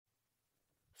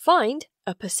Find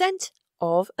a percent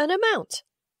of an amount.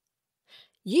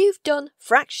 You've done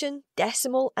fraction,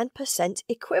 decimal and percent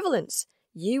equivalents.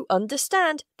 You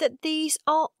understand that these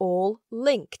are all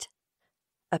linked.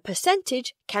 A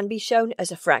percentage can be shown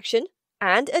as a fraction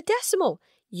and a decimal.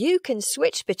 You can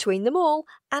switch between them all,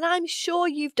 and I'm sure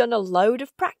you've done a load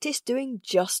of practice doing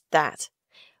just that.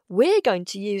 We're going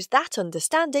to use that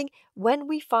understanding when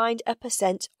we find a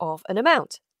percent of an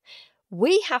amount.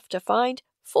 We have to find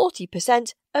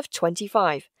 40% of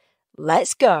 25.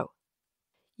 Let's go.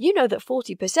 You know that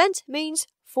 40% means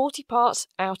 40 parts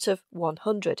out of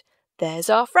 100. There's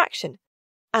our fraction.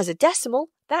 As a decimal,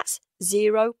 that's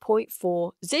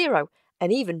 0.40,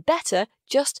 and even better,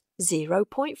 just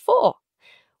 0.4.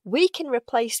 We can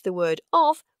replace the word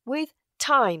of with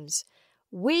times.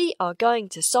 We are going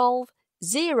to solve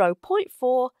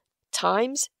 0.4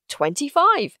 times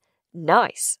 25.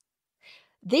 Nice!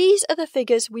 These are the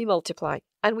figures we multiply,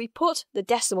 and we put the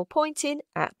decimal point in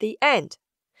at the end.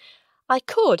 I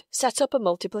could set up a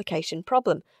multiplication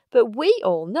problem, but we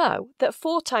all know that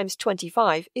 4 times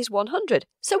 25 is 100,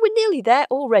 so we're nearly there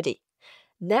already.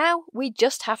 Now we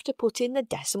just have to put in the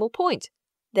decimal point.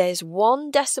 There's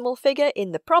one decimal figure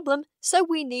in the problem, so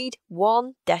we need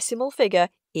one decimal figure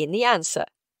in the answer.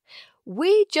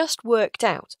 We just worked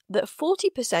out that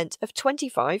 40% of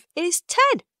 25 is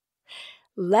 10.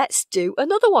 Let's do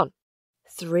another one.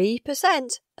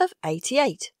 3% of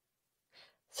 88.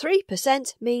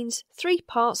 3% means 3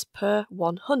 parts per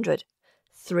 100,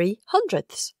 3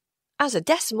 hundredths. As a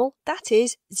decimal, that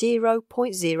is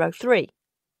 0.03.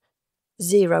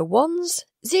 0 ones,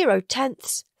 0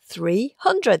 tenths, 3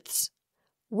 hundredths.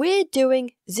 We're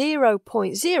doing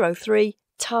 0.03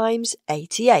 times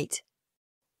 88.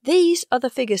 These are the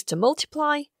figures to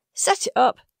multiply. Set it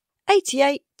up.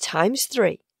 88 times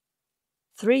 3.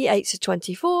 3 eighths are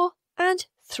 24 and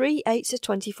 3 eighths are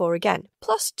 24 again.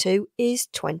 Plus 2 is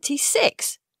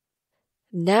 26.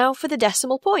 Now for the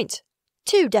decimal point.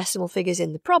 2 decimal figures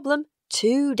in the problem,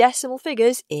 2 decimal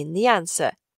figures in the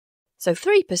answer. So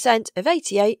 3% of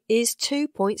 88 is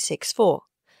 2.64.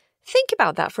 Think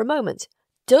about that for a moment.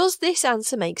 Does this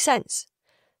answer make sense?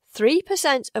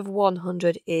 3% of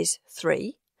 100 is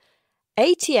 3.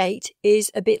 88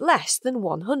 is a bit less than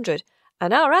 100,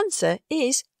 and our answer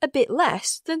is a bit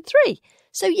less than 3.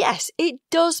 So yes, it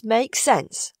does make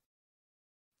sense.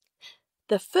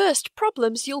 The first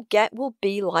problems you'll get will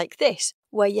be like this,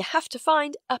 where you have to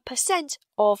find a percent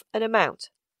of an amount.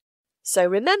 So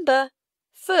remember,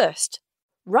 first,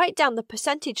 write down the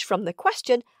percentage from the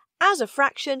question as a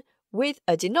fraction with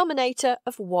a denominator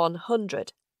of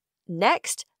 100.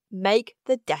 Next, make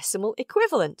the decimal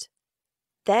equivalent.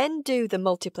 Then do the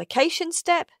multiplication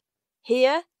step.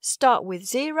 Here, start with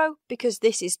 0 because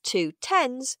this is 2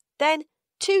 tens, then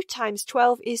 2 times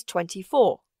 12 is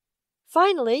 24.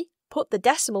 Finally, put the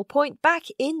decimal point back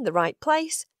in the right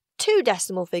place, 2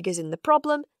 decimal figures in the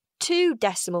problem, 2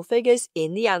 decimal figures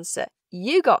in the answer.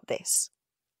 You got this.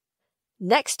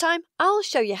 Next time, I'll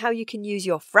show you how you can use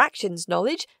your fractions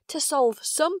knowledge to solve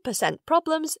some percent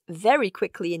problems very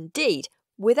quickly indeed,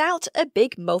 without a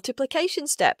big multiplication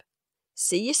step.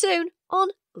 See you soon on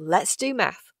Let's Do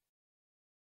Math.